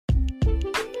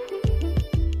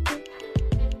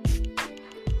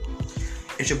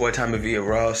It's your boy Tommy V of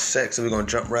Raw Sex, and we're going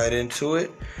to jump right into it.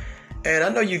 And I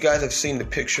know you guys have seen the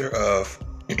picture of,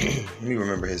 let me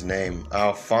remember his name,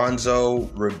 Alfonso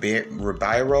Ribeiro,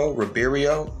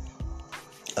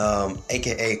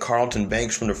 a.k.a. Carlton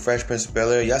Banks from the Fresh Prince of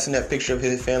Bel-Air. Y'all seen that picture of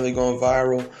his family going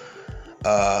viral?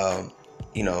 And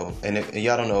if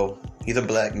y'all don't know, he's a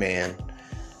black man.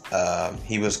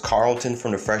 He was Carlton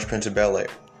from the Fresh Prince of Bel-Air,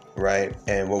 right?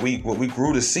 And what we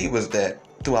grew to see was that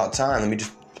throughout time, let me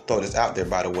just throw this out there,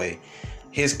 by the way,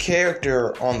 his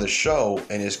character on the show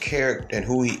and his character and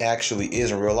who he actually is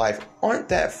in real life aren't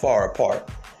that far apart.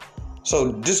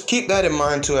 So just keep that in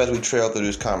mind too as we trail through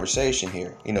this conversation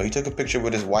here. You know, he took a picture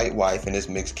with his white wife and his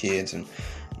mixed kids, and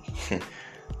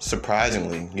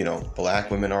surprisingly, black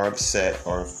women are upset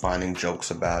or finding jokes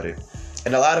about it.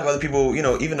 And a lot of other people,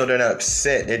 even though they're not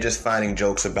upset, they're just finding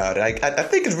jokes about it. I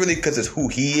think it's really because it's who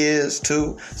he is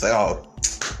too. It's like, oh,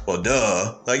 well,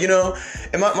 duh.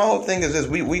 And my whole thing is this: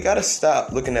 we got to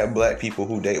stop looking at black people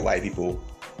who date white people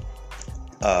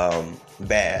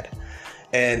bad.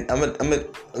 And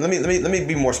let me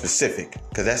be more specific,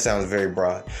 because that sounds very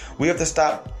broad. We have to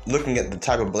stop looking at the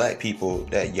type of black people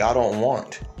that y'all don't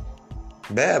want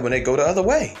bad when they go the other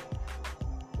way.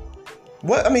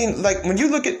 When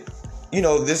you look at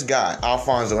this guy,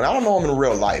 Alfonso, and I don't know him in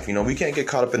real life, we can't get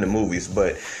caught up in the movies,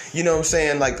 but you know what I'm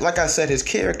saying? Like I said, his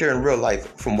character in real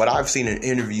life, from what I've seen in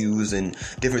interviews and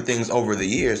different things over the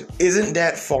years, isn't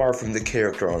that far from the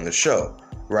character on the show,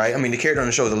 right? I mean, the character on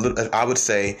the show is a little, I would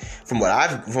say, from what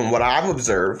I've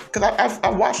observed, because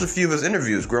I've watched a few of his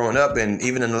interviews growing up, and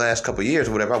even in the last couple of years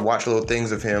or whatever, I watched little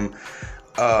things of him.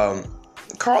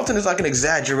 Carlton is like an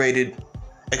exaggerated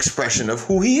expression of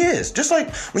who he is. Just like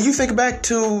when you think back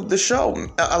to the show,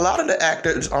 a lot of the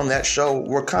actors on that show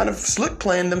were kind of slick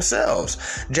playing themselves.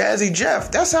 Jazzy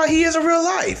Jeff, that's how he is in real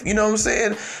life. You know what I'm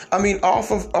saying? I mean,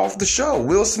 off the show,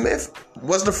 Will Smith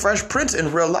was the Fresh Prince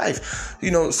in real life.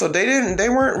 So they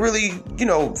weren't really,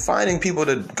 finding people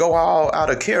to go all out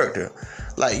of character.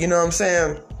 You know what I'm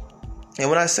saying? And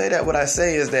when I say that, what I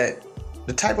say is that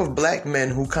the type of black men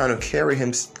who kind of carry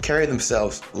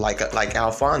themselves like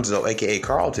Alfonso, aka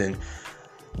Carlton,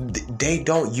 they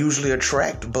don't usually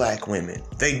attract black women.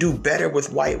 They do better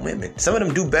with white women. Some of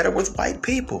them do better with white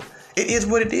people. It is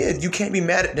what it is. You can't be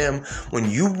mad at them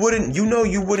when you wouldn't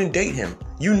date him.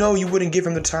 You wouldn't give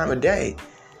him the time of day.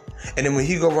 And then when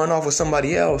he go run off with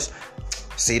somebody else,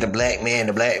 see the black man.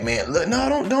 Look,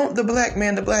 no, don't the black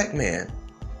man.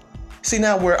 See,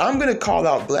 now where I'm going to call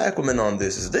out black women on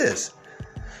this is this.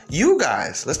 You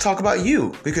guys, let's talk about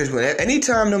you. Because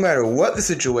anytime, no matter what the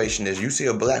situation is, you see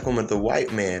a black woman with a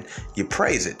white man, you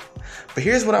praise it. But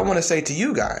here's what I want to say to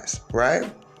you guys, right?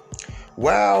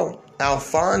 While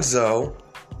Alfonso,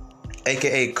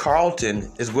 aka Carlton,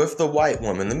 is with the white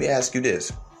woman, let me ask you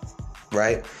this,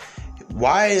 right?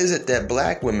 Why is it that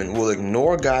black women will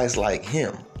ignore guys like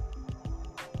him?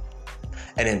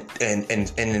 And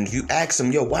then you ask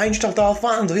him, yo, why didn't you talk to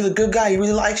Alfonso? He's a good guy. He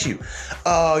really likes you.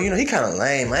 Oh, he kind of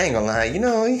lame. I ain't gonna lie. He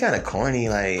kind of corny.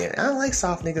 I don't like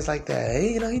soft niggas like that.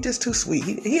 He just too sweet.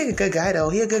 He a good guy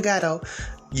though. Yeah,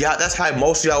 that's how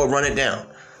most of y'all would run it down.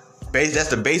 That's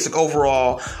the basic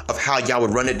overall of how y'all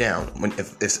would run it down.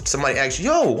 If somebody asks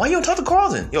you, yo, why you don't talk to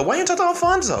Carlton? Yo, why you don't talk to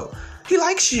Alfonso? He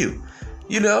likes you.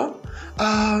 He cool.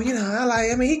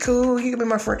 He can be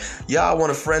my friend. Y'all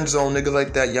want to friend zone niggas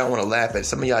like that. Y'all want to laugh at.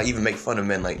 Some of y'all even make fun of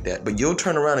men like that. But you'll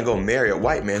turn around and go marry a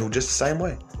white man who just the same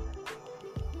way.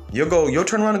 You'll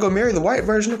turn around and go marry the white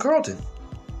version of Carlton.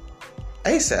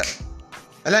 ASAP.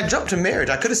 And I jumped to marriage.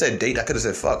 I could have said date. I could have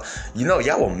said fuck.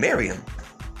 Y'all will marry him.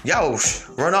 Y'all will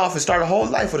run off and start a whole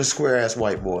life with a square ass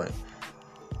white boy.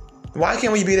 Why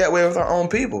can't we be that way with our own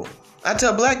people? I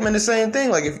tell black men the same thing.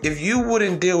 If you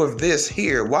wouldn't deal with this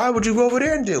here, why would you go over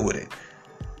there and deal with it?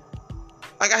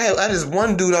 I had this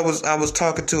one dude I was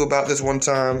talking to about this one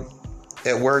time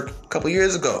at work a couple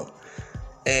years ago.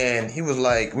 And he was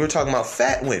like, we were talking about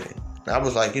fat women. And I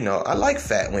was like, I like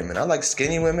fat women. I like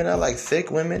skinny women. I like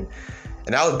thick women.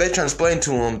 And I was basically trying to explain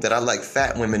to him that I like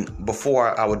fat women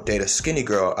before I would date a skinny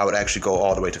girl. I would actually go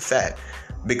all the way to fat.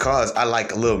 Because I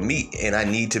like a little meat and I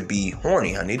need to be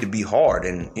horny. I need to be hard.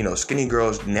 And, skinny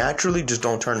girls naturally just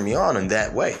don't turn me on in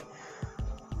that way.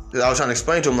 I was trying to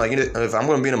explain to him, if I'm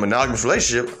going to be in a monogamous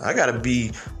relationship, I got to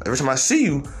be, every time I see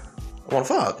you, I want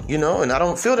to fuck, and I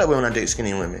don't feel that way when I date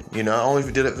skinny women. I only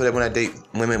do that when I date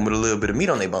women with a little bit of meat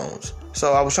on their bones.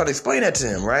 So I was trying to explain that to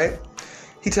him, right?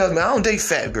 He tells me, I don't date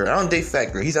fat girl.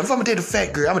 He said, if I'm going to date a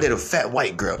fat girl, I'm going to date a fat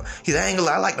white girl. He said, I ain't gonna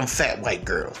lie, I like them fat white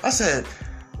girls. I said,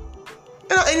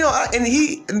 And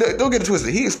he, don't get it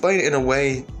twisted. He explained it in a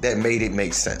way that made it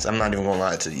make sense. I'm not even gonna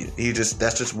lie to you.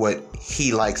 That's just what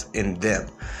he likes in them.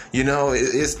 You know,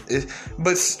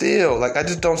 but still, like, I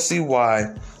just don't see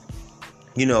why,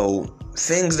 you know,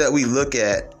 things that we look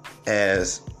at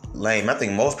as lame. I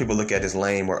think most people look at as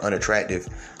lame or unattractive,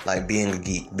 like being a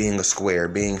geek, being a square,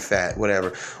 being fat,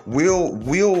 whatever. We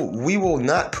will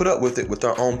not put up with it with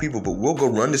our own people, but we'll go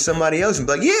run to somebody else and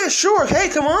be like, yeah, sure, hey,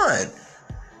 come on.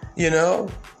 You know,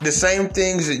 the same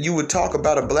things that you would talk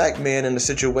about a black man in a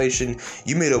situation,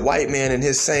 you meet a white man in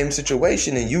his same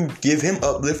situation and you give him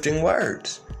uplifting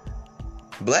words.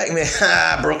 Black man,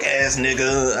 broke ass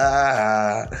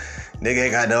nigga, nigga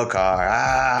ain't got no car,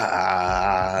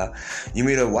 You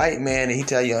meet a white man and he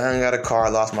tell you, I ain't got a car, I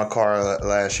lost my car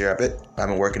last year, I bet I've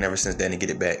been working ever since then to get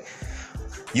it back.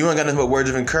 You ain't got nothing but words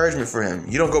of encouragement for him.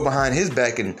 You don't go behind his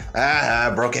back and,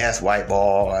 broke ass white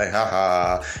boy,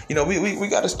 You know, we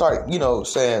got to start, you know,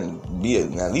 saying, be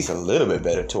at least a little bit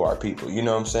better to our people, you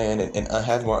know what I'm saying? And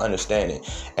have more understanding.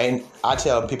 And I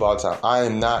tell people all the time, I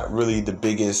am not really the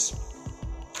biggest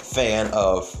fan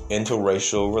of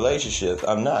interracial relationships.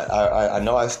 I'm not. I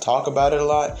know I talk about it a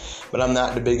lot, but I'm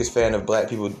not the biggest fan of black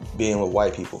people being with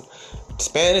white people.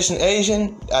 Spanish and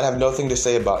Asian, I'd have nothing to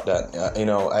say about that. You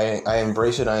know, I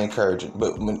embrace it, I encourage it.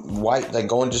 But when white, like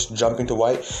jumping to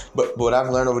white, but what I've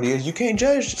learned over the years, you can't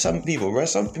judge some people, right?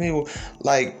 Some people,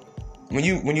 like, when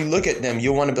you look at them,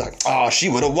 you want to be like, oh, she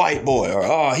with a white boy, or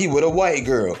oh, he with a white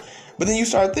girl. But then you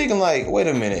start thinking like, wait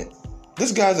a minute,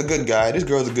 this guy's a good guy, this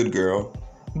girl's a good girl.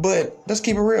 But let's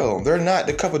keep it real, they're not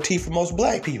the cup of tea for most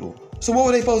black people. So what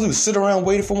were they supposed to do? Sit around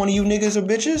waiting for one of you niggas or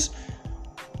bitches?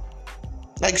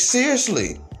 Like,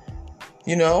 seriously,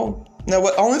 you know? Now,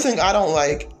 what only thing I don't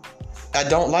like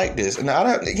this. And I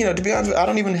don't, you know, to be honest, I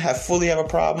don't even fully have a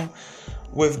problem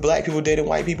with black people dating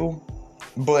white people.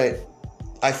 But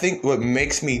I think what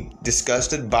makes me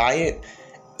disgusted by it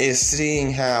is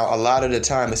seeing how a lot of the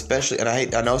time, especially, and I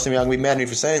know some of y'all gonna be mad at me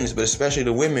for saying this, but especially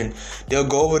the women, they'll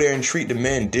go over there and treat the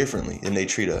men differently than they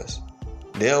treat us.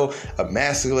 They'll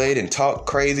emasculate and talk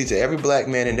crazy to every black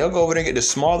man, and they'll go over there and get the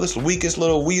smallest, weakest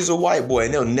little weasel white boy,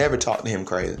 and they'll never talk to him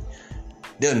crazy.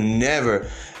 They'll never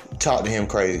talk to him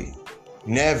crazy.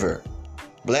 Never.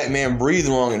 Black man breathe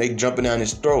wrong and they jumping down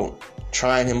his throat,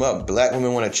 trying him up. Black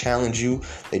women want to challenge you.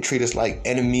 They treat us like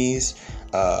enemies,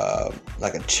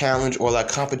 like a challenge or like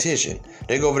competition.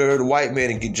 They go over there to the white man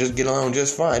and just get along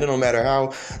just fine. It don't matter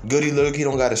how good he look. He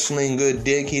don't got to sling good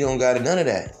dick. He don't got none of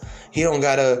that. He don't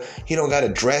gotta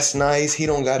dress nice. He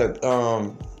don't gotta,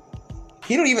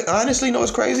 he don't even, honestly, know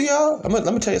what's crazy, y'all?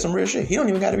 Let me tell you some real shit. He don't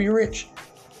even gotta be rich.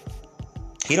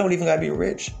 He don't even gotta be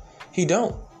rich. He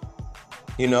don't.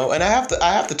 You know, and I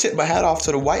have to tip my hat off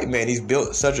to the white man. He's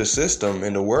built such a system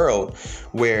in the world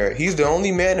where he's the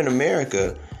only man in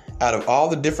America out of all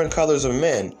the different colors of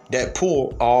men that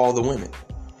pull all the women.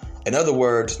 In other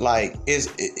words, like,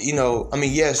 you know, I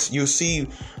mean, yes, you see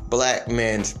black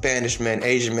men, Spanish men,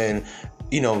 Asian men,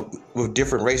 you know, with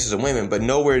different races of women, but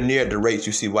nowhere near the rates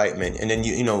you see white men. And then,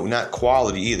 you know, not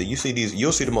quality either.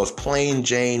 You'll see the most plain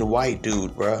Jane white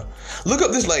dude, bro. Look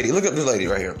up this lady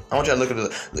right here. I want you to look at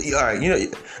this. All right, you know,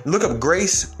 look up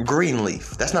Grace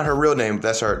Greenleaf. That's not her real name.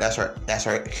 That's her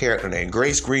character name,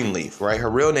 Grace Greenleaf, right? Her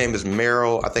real name is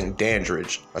Meryl, I think,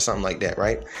 Dandridge or something like that,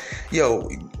 right? Yo,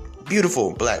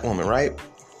 beautiful black woman, right?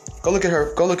 Go look at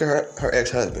her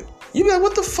ex-husband. You be like,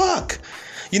 what the fuck?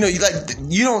 You know,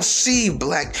 you don't see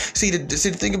black. See, the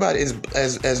thing about it is,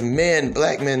 as men,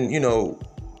 black men, you know,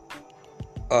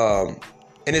 and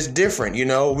it's different. You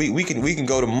know, we can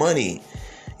go to money.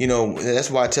 You know, that's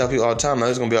why I tell people all the time. Now,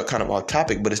 it's gonna be kind of off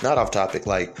topic, but it's not off topic.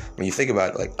 Like, when you think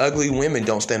about it, like, ugly women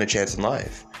don't stand a chance in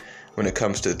life when it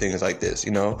comes to things like this,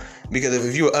 you know, because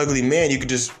if you're an ugly man, you could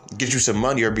just get you some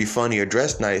money or be funny or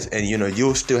dress nice, and, you know,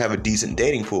 you'll still have a decent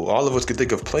dating pool. All of us could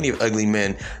think of plenty of ugly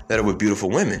men that are with beautiful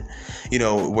women, you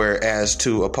know, whereas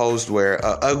to opposed where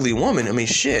a ugly woman, I mean,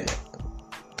 shit,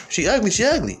 she ugly,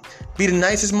 be the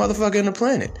nicest motherfucker on the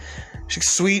planet. She's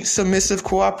sweet, submissive,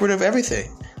 cooperative,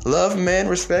 everything. Love men,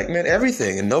 respect men,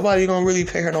 everything. And nobody gonna really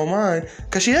pay her no mind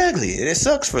because she ugly, and it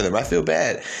sucks for them. I feel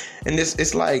bad. And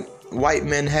it's like, white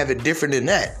men have it different than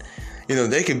that. You know,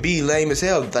 they can be lame as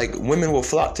hell. Like, women will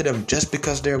flock to them just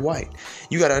because they're white.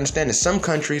 You got to understand that some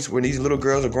countries where these little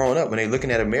girls are growing up, when they're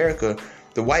looking at America,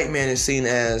 the white man is seen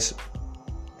as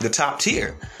the top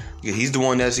tier. He's the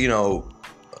one that's, you know,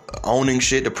 owning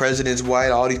shit. The president's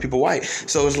white, all these people white.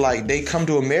 So it's like they come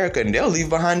to America and they'll leave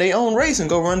behind their own race and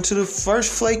go run to the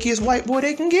first flakiest white boy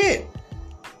they can get.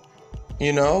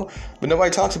 You know, but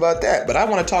nobody talks about that. But I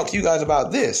want to talk to you guys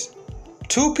about this.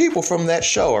 2 people from that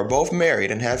show are both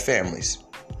married and have families.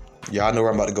 Y'all know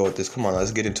where I'm about to go with this. Come on,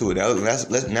 let's get into it.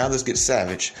 Let's get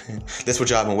savage. That's what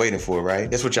y'all been waiting for, right?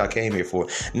 That's what y'all came here for.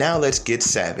 Now let's get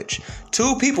savage.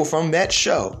 2 people from that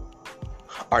show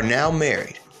are now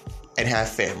married and have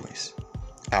families.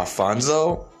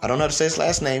 Alfonso, I don't know how to say his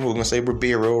last name. We're going to say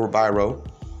Ribeiro.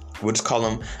 We'll just call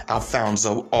him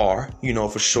Alfonso R,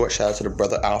 for short. Shout out to the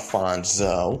brother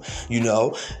Alfonso,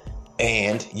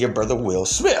 and your brother Will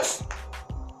Smith.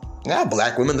 Now,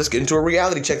 black women, let's get into a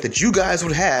reality check that you guys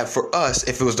would have for us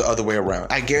if it was the other way around.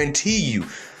 I guarantee you,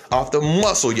 off the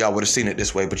muscle, y'all would have seen it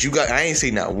this way. But I ain't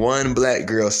seen not one black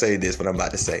girl say this, what I'm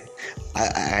about to say.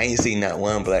 I ain't seen not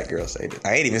one black girl say this.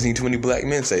 I ain't even seen too many black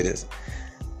men say this.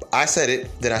 I said it,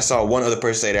 then I saw one other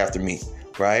person say it after me,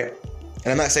 right?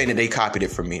 And I'm not saying that they copied it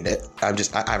from me.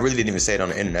 I really didn't even say it on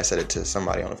the internet. I said it to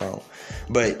somebody on the phone.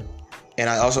 And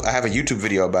I have a YouTube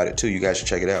video about it too. You guys should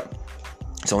check it out.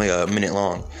 It's only a minute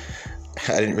long.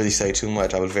 I didn't really say too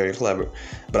much. I was very clever,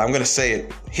 but I'm gonna say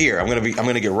it here. I'm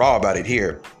gonna get raw about it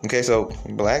here. Okay, so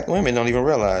black women don't even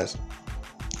realize.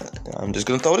 I'm just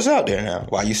gonna throw this out there now.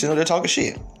 While you sitting there talking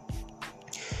shit,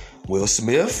 Will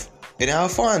Smith and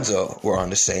Alfonso were on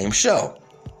the same show.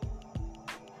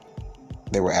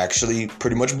 They were actually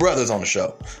pretty much brothers on the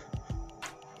show,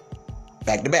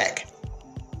 back to back.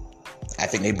 I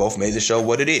think they both made the show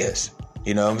what it is.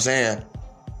 You know what I'm saying?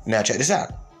 Now check this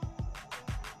out.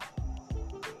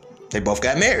 They both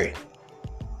got married.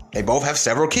 They both have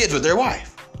several kids with their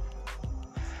wife.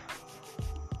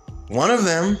 One of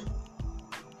them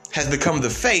has become the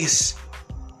face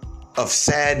of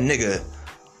sad nigga.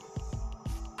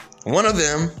 One of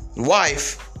them,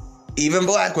 wife, even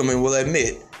black women will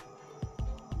admit,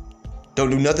 don't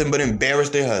do nothing but embarrass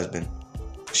their husband.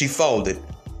 She folded.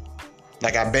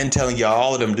 Like I've been telling y'all,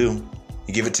 all of them do.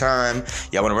 You give it time.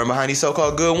 Y'all want to run behind these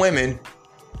so-called good women.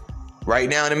 Right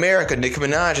now in America, Nicki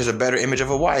Minaj is a better image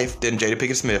of a wife than Jada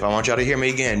Pinkett Smith. I want y'all to hear me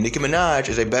again. Nicki Minaj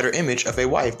is a better image of a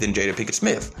wife than Jada Pinkett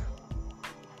Smith.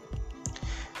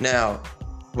 Now,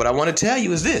 what I want to tell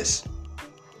you is this.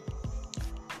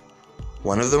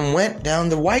 One of them went down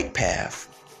the white path,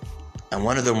 and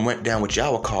one of them went down what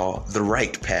y'all would call the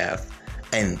right path.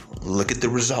 And look at the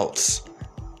results.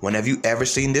 When have you ever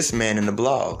seen this man in the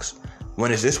blogs?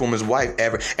 When is this woman's wife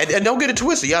ever? And don't get it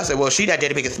twisted. Y'all say, well, she not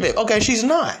Jada Pinkett Smith. Okay, she's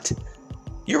not.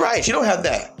 You're right. She don't have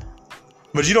that.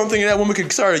 But you don't think that woman could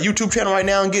start a YouTube channel right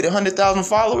now and get 100,000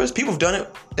 followers? People have done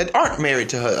it that aren't married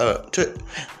to her,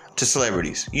 to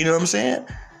celebrities. You know what I'm saying?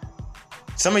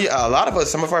 Some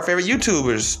of our favorite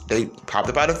YouTubers, they popped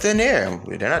up out of thin air.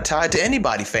 They're not tied to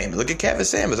anybody famous. Look at Kevin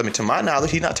Samuels. I mean, to my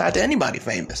knowledge, he's not tied to anybody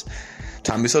famous.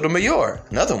 Tommy Sotomayor,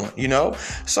 another one,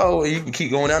 So you can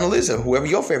keep going down the list of whoever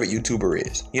your favorite YouTuber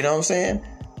is. You know what I'm saying?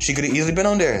 She could have easily been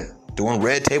on there doing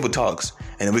red table talks.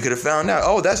 And then we could have found out,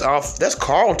 oh, that's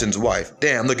Carlton's wife.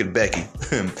 Damn, look at Becky.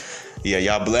 Yeah,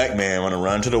 y'all black man want to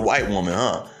run to the white woman,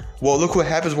 huh? Well, look what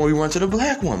happens when we run to the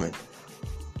black woman.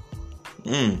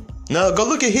 Now, go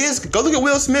look at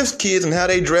Will Smith's kids and how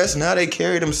they dress and how they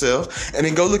carry themselves. And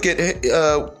then go look at,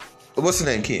 what's the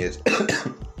name, kids?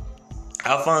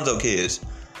 Alfonso kids.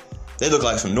 They look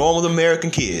like some normal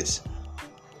American kids.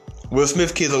 Will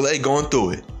Smith kids look like going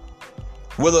through it.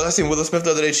 I seen Will Smith the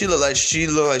other day. She look like she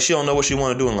don't know what she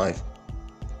want to do in life.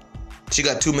 She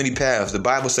got too many paths. The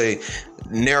Bible say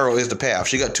narrow is the path.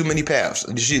 She got too many paths.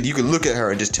 You can look at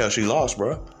her and just tell she lost,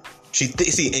 bro.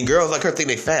 And girls like her think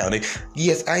they found.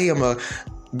 Yes, I am a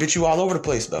bitch. You all over the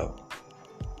place though.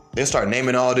 They'll start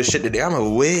naming all this shit today. I'm a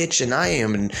witch, and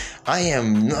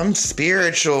I'm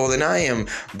spiritual, and I am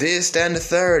this, that, and the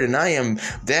third, and I am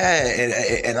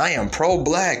that, and I am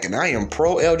pro-black, and I am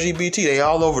pro-LGBT. They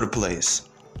all over the place.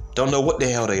 Don't know what the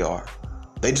hell they are.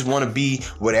 They just want to be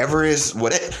whatever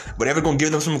gonna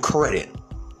give them some credit.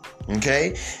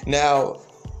 Okay? Now,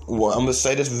 I'm gonna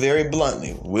say this very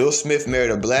bluntly. Will Smith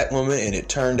married a black woman, and it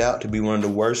turned out to be one of the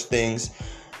worst things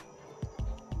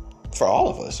for all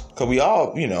of us, because we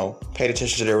all, paid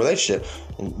attention to their relationship.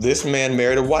 This man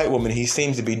married a white woman. He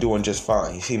seems to be doing just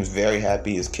fine. He seems very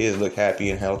happy. His kids look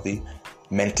happy and healthy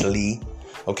mentally.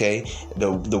 Okay,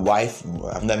 the wife,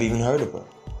 I've never even heard of her.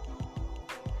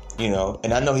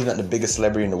 And I know he's not the biggest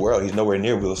celebrity in the world. He's nowhere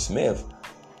near Will Smith.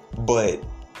 But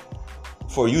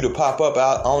for you to pop up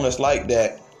out on us like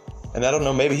that, and I don't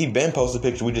know, maybe he been posted a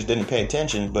picture, we just didn't pay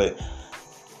attention, but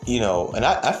and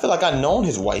I feel like I known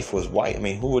his wife was white. I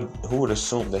mean, who would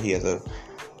assume that he has a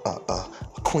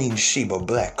Queen Sheba,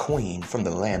 black queen from the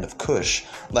land of Kush?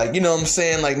 Like, you know what I'm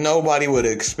saying? Like, nobody would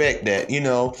expect that,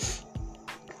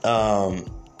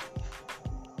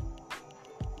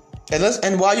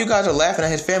 And while you guys are laughing at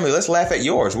his family, let's laugh at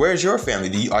yours. Where's your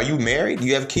family? Are you married? Do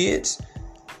you have kids?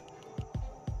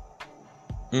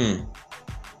 Because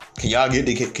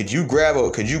Could you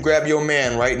grab your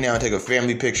man right now and take a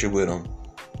family picture with him?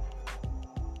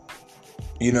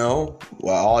 You know,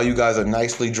 while all you guys are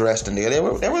nicely dressed in there.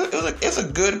 It's a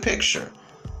good picture.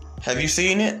 Have you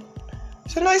seen it?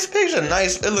 It's a nice picture.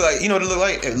 It look like, you know what it look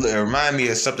like? It remind me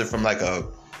of something from like a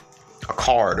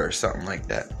card or something like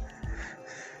that.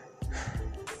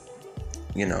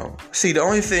 You know. See, the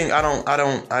only thing I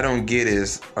don't get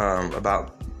is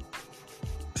about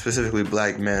specifically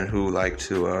black men who like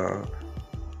to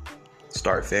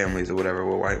start families or whatever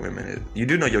with white women. You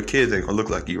do know your kids ain't gonna look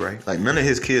like you, right? Like, none of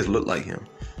his kids look like him.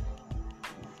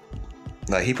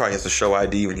 Like, he probably has to show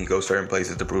ID when he goes certain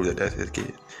places to prove that that's his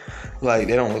kid. Like,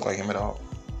 they don't look like him at all.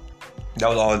 That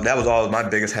was all my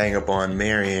biggest hang up on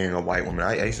marrying a white woman.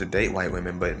 I used to date white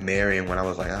women, but marrying when I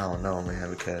was like, I don't know,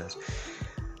 man, because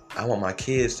I want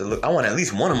at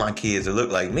least one of my kids to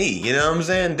look like me. You know what I'm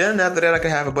saying? Then after that, I can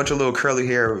have a bunch of little curly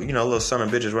hair, you know, little son of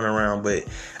bitches running around. But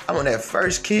I want that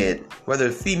first kid,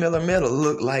 whether female or male, to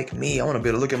look like me. I want to be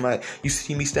able to look at you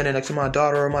see me standing next to my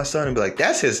daughter or my son and be like,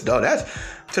 that's his dog. That's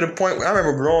to the point where I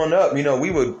remember growing up, you know,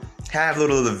 we would have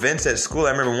little events at school.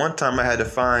 I remember one time I had to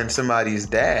find somebody's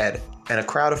dad and a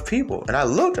crowd of people. And I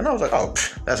looked and I was like, oh,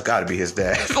 that's got to be his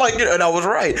dad. Like, you know, and I was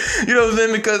right. You know what I'm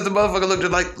saying? Because the motherfucker looked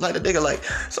like the nigga. Like,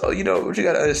 so, you know, what you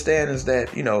got to understand is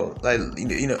that, you know, like,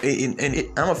 you know,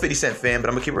 I'm a 50 Cent fan, but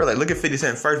I'm going to keep it real. Like, look at 50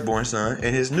 Cent's firstborn son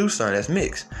and his new son that's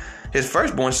mixed. His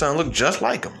firstborn son looked just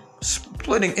like him.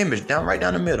 Splitting image right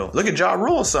down the middle. Look at Ja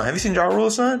Rule's son. Have you seen Ja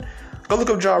Rule's son? Go look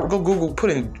up go Google, put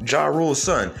in Ja Rule's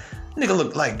son. Nigga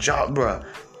look like Ja, bruh.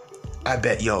 I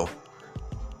bet, Ja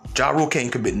Rule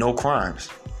can't commit no crimes.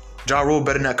 Ja Rule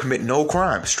better not commit no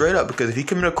crimes. Straight up, because if he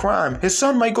commit a crime, his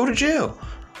son might go to jail.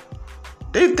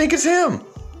 They think it's him.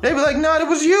 They be like, nah, it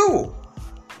was you.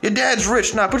 Your dad's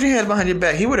rich. Nah, put your hands behind your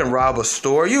back. He wouldn't rob a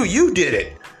store. You did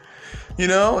it. You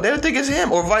know, they don't think it's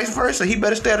him. Or vice versa. He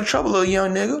better stay out of trouble, little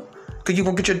young nigga. Because you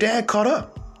gonna get your dad caught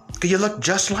up. Because you look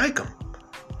just like him.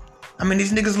 I mean,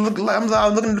 these niggas look like,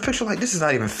 I'm looking at the picture like, this is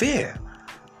not even fair.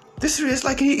 It's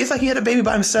like he had a baby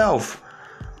by himself.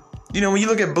 You know, when you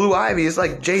look at Blue Ivy, it's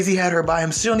like Jay-Z had her by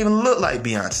himself. She don't even look like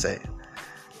Beyonce.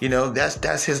 You know,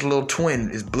 that's his little twin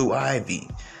is Blue Ivy.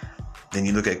 Then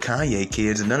you look at Kanye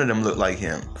kids, and none of them look like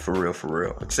him, for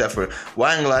real. Except for, well,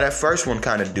 I ain't gonna lie, that first one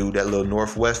kind of do, that little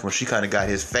Northwest one, she kind of got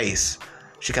his face.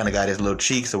 She kind of got his little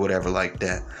cheeks or whatever like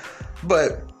that.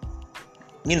 But,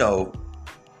 you know,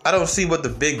 I don't see what the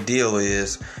big deal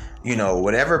is. You know,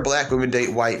 whenever black women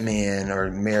date white men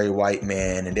or marry white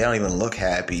men and they don't even look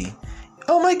happy,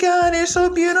 oh my God, they're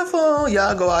so beautiful.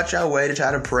 Y'all go out your way to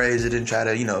try to praise it and try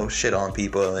to, you know, shit on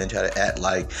people and try to act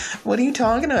like, what are you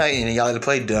talking about? And y'all like to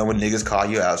play dumb when niggas call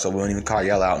you out, so we don't even call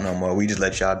y'all out no more. We just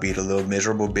let y'all be the little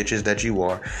miserable bitches that you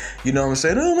are. You know what I'm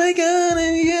saying? Oh my God,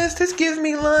 and yes, this gives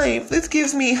me life. This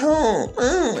gives me hope.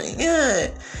 Oh my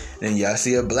God. Then y'all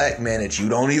see a black man that you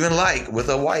don't even like with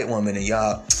a white woman and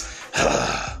y'all,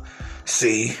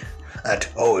 see, I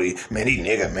told you, man, these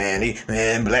nigga,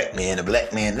 man, black man, a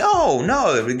black man. No,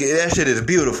 that shit is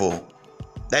beautiful.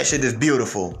 That shit is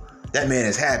beautiful. That man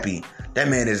is happy. That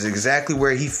man is exactly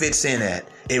where he fits in at.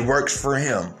 It works for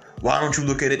him. Why don't you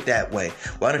look at it that way?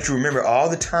 Why don't you remember all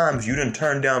the times you done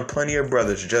turned down plenty of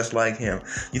brothers just like him?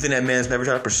 You think that man's never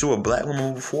tried to pursue a black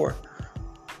woman before?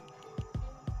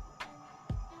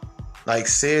 Like,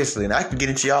 seriously, and I can get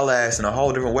into y'all ass in a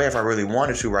whole different way if I really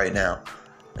wanted to right now.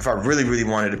 If I really, really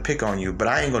wanted to pick on you. But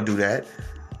I ain't gonna do that.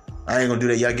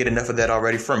 Y'all get enough of that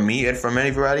already from me and from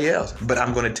anybody else. But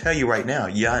I'm gonna tell you right now,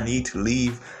 y'all need to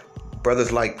leave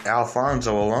brothers like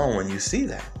Alfonso alone when you see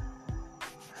that.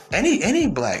 Any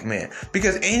black man.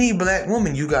 Because any black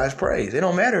woman you guys praise. It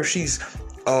don't matter if she's,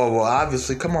 oh, well,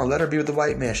 obviously, come on, let her be with the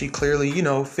white man. She clearly, you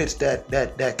know, fits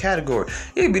that category.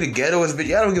 You can be the ghettoest bitch.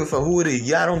 Y'all don't give a fuck who it is.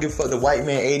 Y'all don't give a fuck the white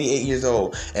man, 88 years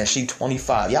old, and she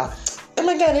 25. Y'all, oh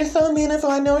my God, it's so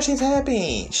beautiful. I know she's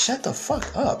happy. Shut the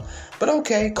fuck up. But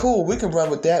okay, cool. We can run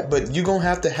with that. But you're going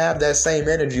to have that same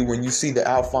energy when you see the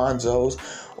Alfonsos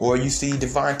or you see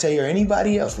Devontae or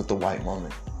anybody else with the white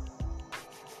woman.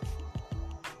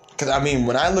 Because, I mean,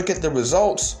 when I look at the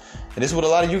results, and this is what a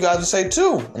lot of you guys would say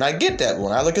too, and I get that.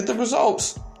 When I look at the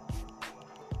results,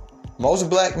 most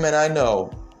black men I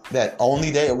know that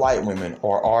only date white women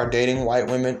or are dating white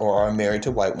women or are married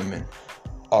to white women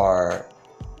are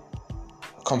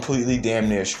completely damn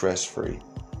near stress-free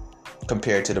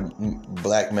compared to the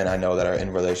black men I know that are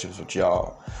in relationships with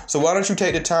y'all. So why don't you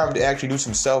take the time to actually do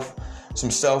some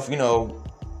self, you know,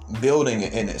 building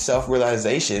and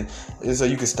self-realization so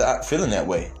you can stop feeling that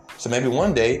way. So maybe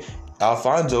one day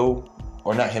Alfonso,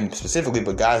 or not him specifically,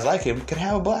 but guys like him, could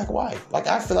have a black wife. Like,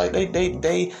 I feel like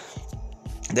they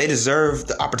deserve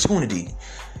the opportunity.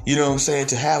 You know what I'm saying?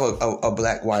 To have a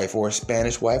black wife or a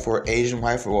Spanish wife or an Asian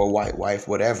wife or a white wife,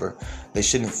 whatever, they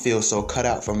shouldn't feel so cut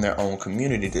out from their own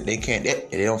community that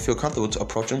they don't feel comfortable to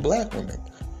approaching black women.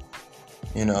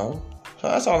 You know? So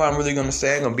that's all I'm really going to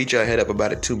say. I'm going to beat your head up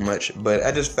about it too much, but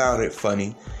I just found it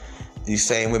funny. These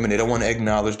same women, they don't want to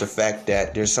acknowledge the fact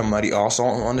that there's somebody also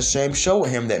on the same show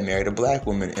with him that married a black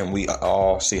woman, and we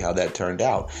all see how that turned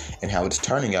out and how it's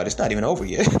turning out. It's not even over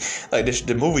yet. Like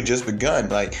the movie just begun.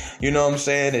 Like, you know what I'm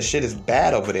saying? And shit is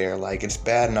bad over there. Like, it's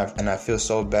bad, and I feel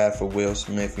so bad for Will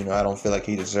Smith. You know, I don't feel like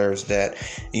he deserves that.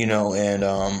 You know, and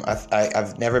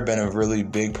I've never been a really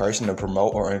big person to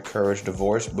promote or encourage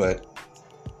divorce, but.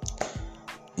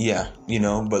 Yeah, you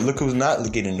know, but look who's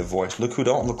not getting divorced. Look who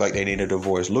don't look like they need a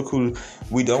divorce. Look who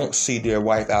we don't see their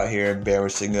wife out here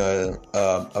embarrassing him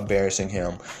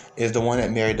is the one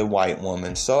that married the white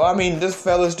woman. So, I mean, this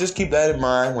fellas, just keep that in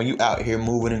mind when you out here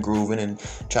moving and grooving and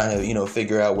trying to, you know,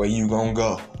 figure out where you gonna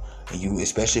go. And you,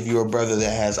 especially if you're a brother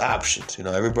that has options. You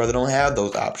know, every brother don't have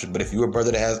those options, but if you're a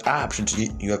brother that has options,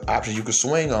 you have options you can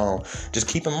swing on. Just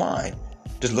keep in mind.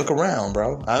 Just look around,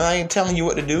 bro. I ain't telling you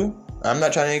what to do. I'm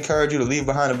not trying to encourage you to leave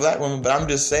behind a black woman, but I'm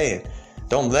just saying,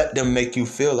 don't let them make you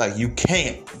feel like you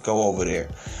can't go over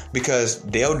there, because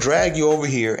they'll drag you over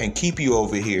here and keep you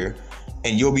over here,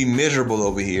 and you'll be miserable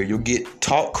over here. You'll get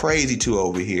talked crazy to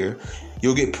over here.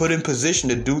 You'll get put in position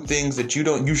to do things that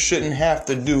you shouldn't have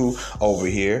to do over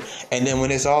here. And then when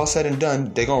it's all said and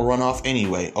done, they're going to run off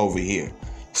anyway over here.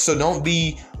 So don't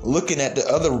be looking at the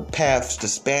other paths, the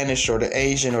Spanish or the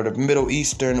Asian or the Middle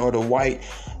Eastern or the white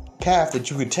path that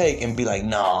you could take and be like,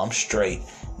 nah, I'm straight.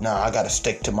 Nah, I gotta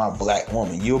stick to my black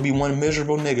woman. You'll be one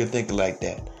miserable nigga thinking like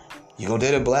that. You go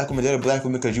date a black woman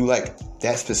because you like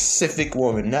that specific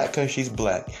woman, not because she's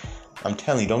black. I'm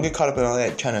telling you, don't get caught up in all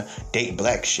that trying to date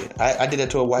black shit. I did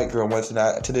that to a white girl once,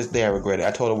 and to this day I regret it.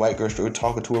 I told a white girl, we were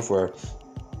talking to her for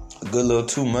a good little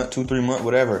 3 months,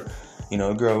 whatever. You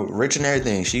know, girl, rich and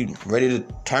everything. She ready to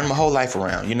turn my whole life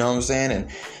around. You know what I'm saying? And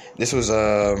this was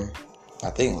I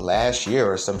think last year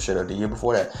or some shit, or the year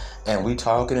before that, and we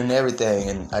talking and everything,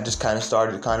 and I just kind of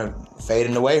started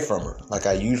fading away from her like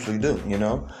I usually do, you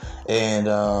know.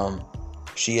 And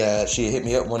she had hit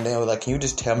me up one day and was like, "Can you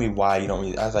just tell me why you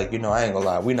don't?" I was like, "You know, I ain't gonna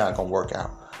lie, we're not gonna work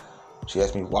out." She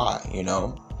asked me why, you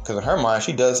know, because in her mind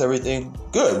she does everything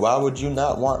good. Why would you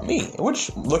not want me?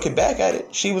 Which, looking back at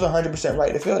it, she was 100%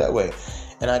 right to feel that way.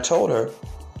 And I told her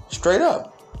straight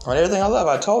up on everything I love.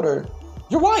 I told her,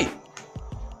 "You're white.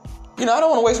 You know, I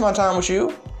don't want to waste my time with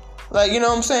you. Like, you know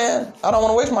what I'm saying? I don't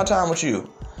want to waste my time with you."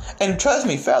 And trust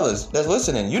me, fellas that's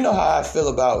listening, you know how I feel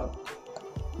about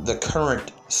the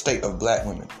current state of black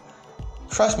women.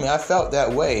 Trust me, I felt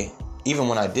that way even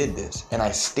when I did this. And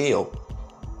I still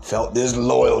felt this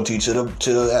loyalty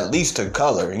to at least to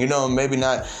color. You know, maybe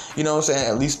not, you know what I'm saying,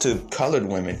 at least to colored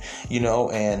women. You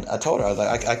know, and I told her, I was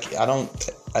like,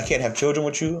 I can't have children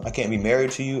with you. I can't be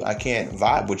married to you. I can't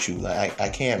vibe with you. Like, I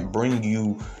can't bring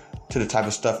you to the type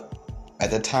of stuff.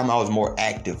 At that time, I was more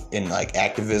active in like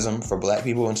activism for black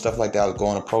people and stuff like that. I was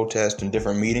going to protest and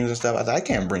different meetings and stuff. I thought, I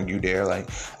can't bring you there. Like,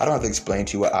 I don't have to explain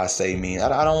to you what I say mean.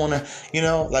 I don't want to, you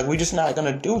know, like, we just not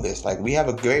going to do this. Like, we have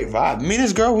a great vibe. Me and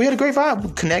this girl, we had a great vibe.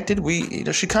 We connected.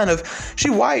 She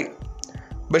white,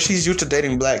 but she's used to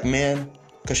dating black men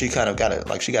because she kind of got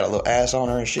she got a little ass on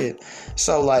her and shit.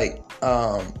 So, like,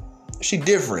 she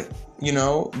different, you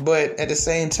know, but at the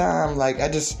same time, like, I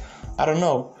don't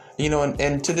know. You know,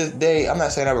 and to this day, I'm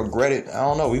not saying I regret it. I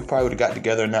don't know. We probably would have got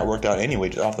together and not worked out anyway,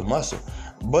 just off the muscle.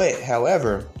 But,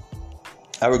 however,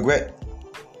 I regret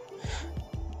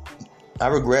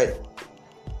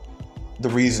the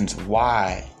reasons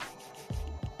why,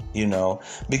 you know,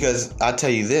 because I'll tell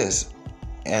you this,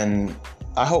 and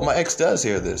I hope my ex does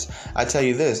hear this. I tell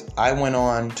you this, I went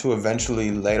on to eventually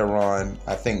later on,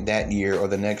 I think that year or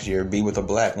the next year, be with a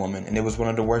black woman. And it was one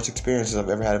of the worst experiences I've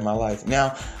ever had in my life.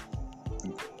 Now,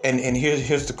 And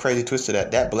here's the crazy twist to that.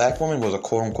 That black woman was a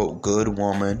quote-unquote good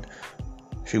woman.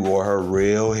 She wore her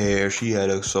real hair. She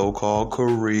had a so-called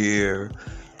career.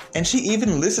 And she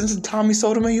even listens to Tommy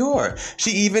Sotomayor. She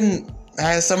even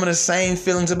has some of the same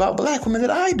feelings about black women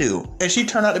that I do. And she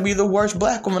turned out to be the worst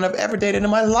black woman I've ever dated in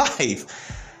my life.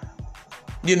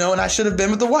 You know, and I should have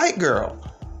been with the white girl.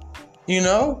 You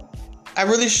know? I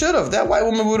really should have. That white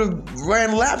woman would have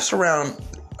ran laps around...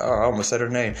 Oh, I almost said her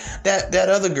name. That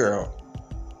other girl.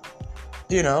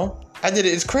 You know, I did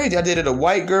it. It's crazy. I did it a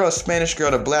white girl, a Spanish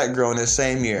girl, a black girl in the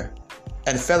same year.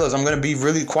 And fellas, I'm going to be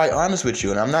really quite honest with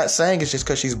you. And I'm not saying it's just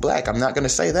because she's black. I'm not going to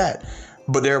say that.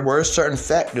 But there were certain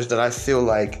factors that I feel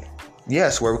like,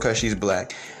 yes, were because she's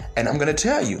black. And I'm going to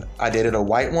tell you, I dated a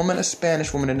white woman, a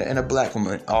Spanish woman, and a black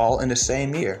woman all in the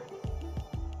same year.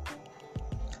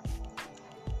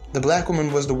 The black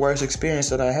woman was the worst experience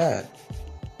that I had.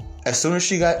 As soon as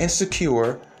she got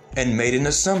insecure and made an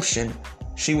assumption,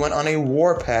 she went on a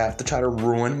warpath to try to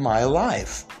ruin my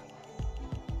life.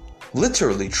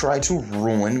 Literally tried to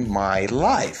ruin my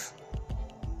life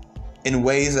in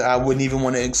ways that I wouldn't even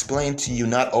want to explain to you,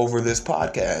 not over this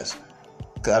podcast,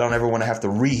 because I don't ever want to have to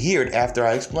rehear it after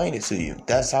I explain it to you.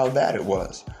 That's how bad it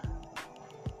was.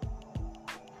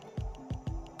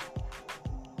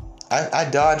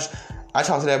 I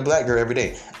talk to that black girl every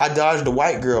day. I dodged the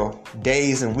white girl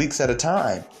days and weeks at a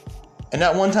time. And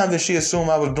not one time did she assume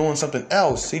I was doing something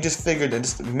else. She just figured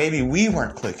that maybe we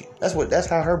weren't clicking. That's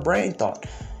how her brain thought.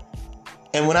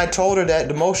 And when I told her that,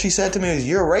 the most she said to me is,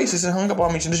 "You're a racist," and hung up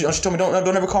on me. She told me,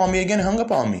 don't ever call me again, and hung up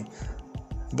on me.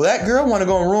 Black girl want to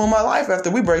go and ruin my life after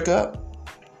we break up.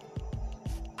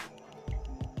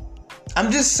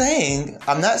 I'm just saying,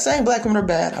 I'm not saying black women are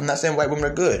bad. I'm not saying white women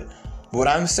are good. What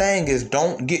I'm saying is,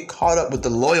 don't get caught up with the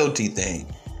loyalty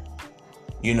thing.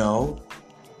 You know?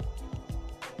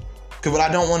 Because what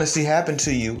I don't want to see happen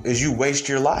to you is you waste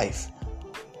your life.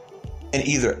 And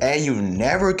either A, you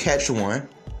never catch one,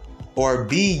 or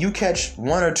B, you catch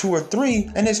one or two or three,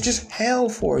 and it's just hell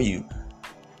for you.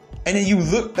 And then you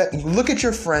look at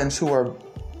your friends who are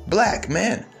black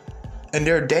men, and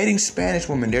they're dating Spanish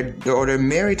women, they're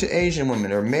married to Asian women,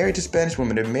 they're married to Spanish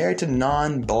women, they're married to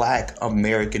non-black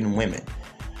American women,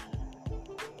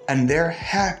 and they're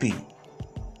happy.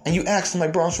 And you ask them,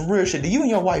 like, bro, on some real shit, do you and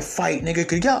your wife fight, nigga?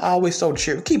 Cause y'all always so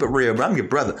cheerful. Keep it real, bro. I'm your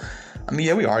brother. I mean,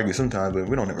 yeah, we argue sometimes, but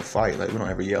we don't ever fight. Like, we don't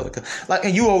ever yell. Like,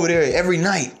 and you over there every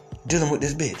night dealing with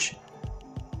this bitch.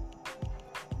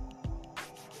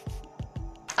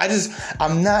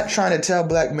 I'm not trying to tell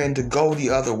black men to go the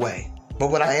other way.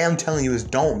 But what I am telling you is,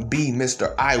 don't be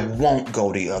Mr. I won't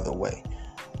go the other way.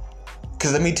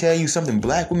 Because let me tell you something.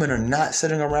 Black women are not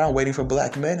sitting around waiting for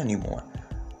black men anymore.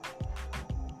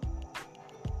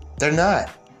 They're not.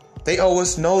 They owe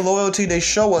us no loyalty. They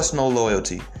show us no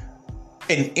loyalty.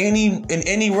 In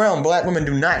any realm, black women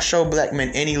do not show black men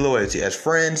any loyalty. As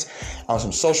friends, on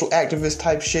some social activist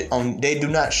type shit,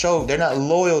 they're not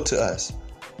loyal to us.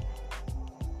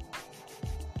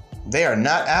 They are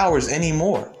not ours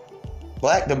anymore.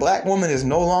 The black woman is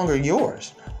no longer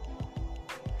yours.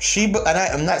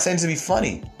 I'm not saying to be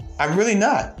funny. I'm really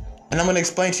not. And I'm going to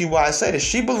explain to you why I say this.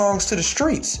 She belongs to the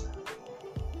streets.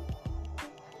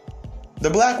 The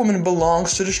black woman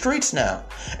belongs to the streets now.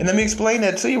 And let me explain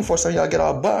that to you before some of y'all get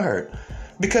all butthurt.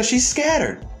 Because she's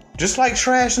scattered. Just like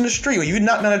trash in the street. When you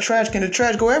knock down a trash can, the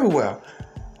trash go everywhere.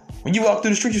 When you walk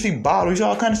through the street, you see bottles, you see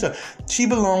all kinds of stuff. She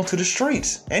belongs to the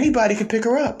streets. Anybody can pick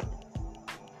her up.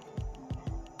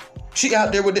 She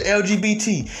out there with the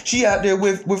LGBT. She out there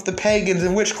with the pagans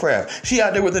and witchcraft. She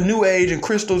out there with the New Age and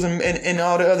crystals and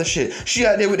all the other shit. She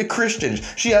out there with the Christians.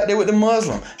 She out there with the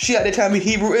Muslim. She out there trying to be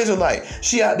Hebrew Israelite.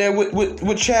 She out there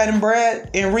with Chad and Brad,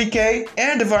 Enrique,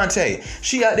 and Devontae.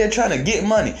 She out there trying to get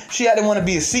money. She out there want to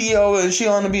be a CEO, and she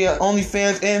want to be an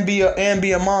OnlyFans and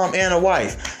be a mom and a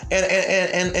wife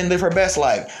and live her best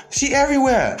life. She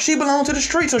everywhere. She belongs to the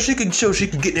street, so she can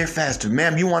get there faster.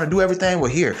 Ma'am, you want to do everything?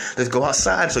 Well, here, let's go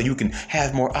outside so you can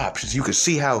have more options. You can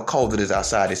see how cold it is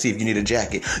outside and see if you need a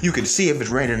jacket. You can see if it's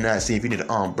raining or not, see if you need an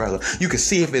umbrella. You can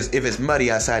see if it's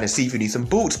muddy outside and see if you need some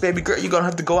boots. Baby girl, you're gonna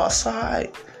have to go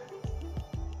outside.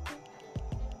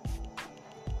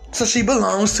 So she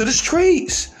belongs to the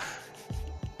streets.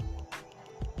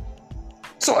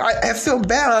 So I feel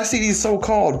bad when I see these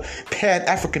so-called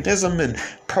Pan-Africanism and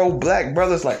pro-black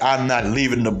brothers like, I'm not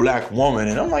leaving the black woman.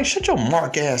 And I'm like, shut your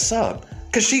mark ass up.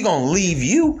 Because she gonna leave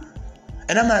you.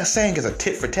 And I'm not saying it's a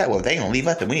tit for tat. Well, if they ain't gonna leave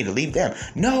us, then we need to leave them.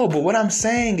 No, but what I'm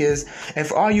saying is, and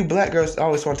for all you black girls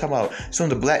always want to talk about, soon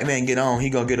the black man get on, he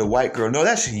gonna get a white girl. No,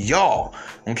 that's y'all,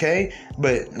 okay?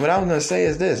 But what I'm gonna say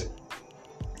is this,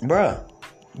 bruh,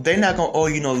 they not gonna owe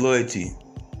you no loyalty.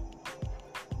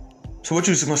 So what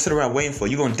you just gonna sit around waiting for?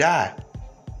 You gonna die.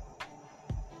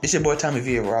 It's your boy Tommy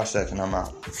V of Raw Sex, and I'm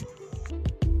out.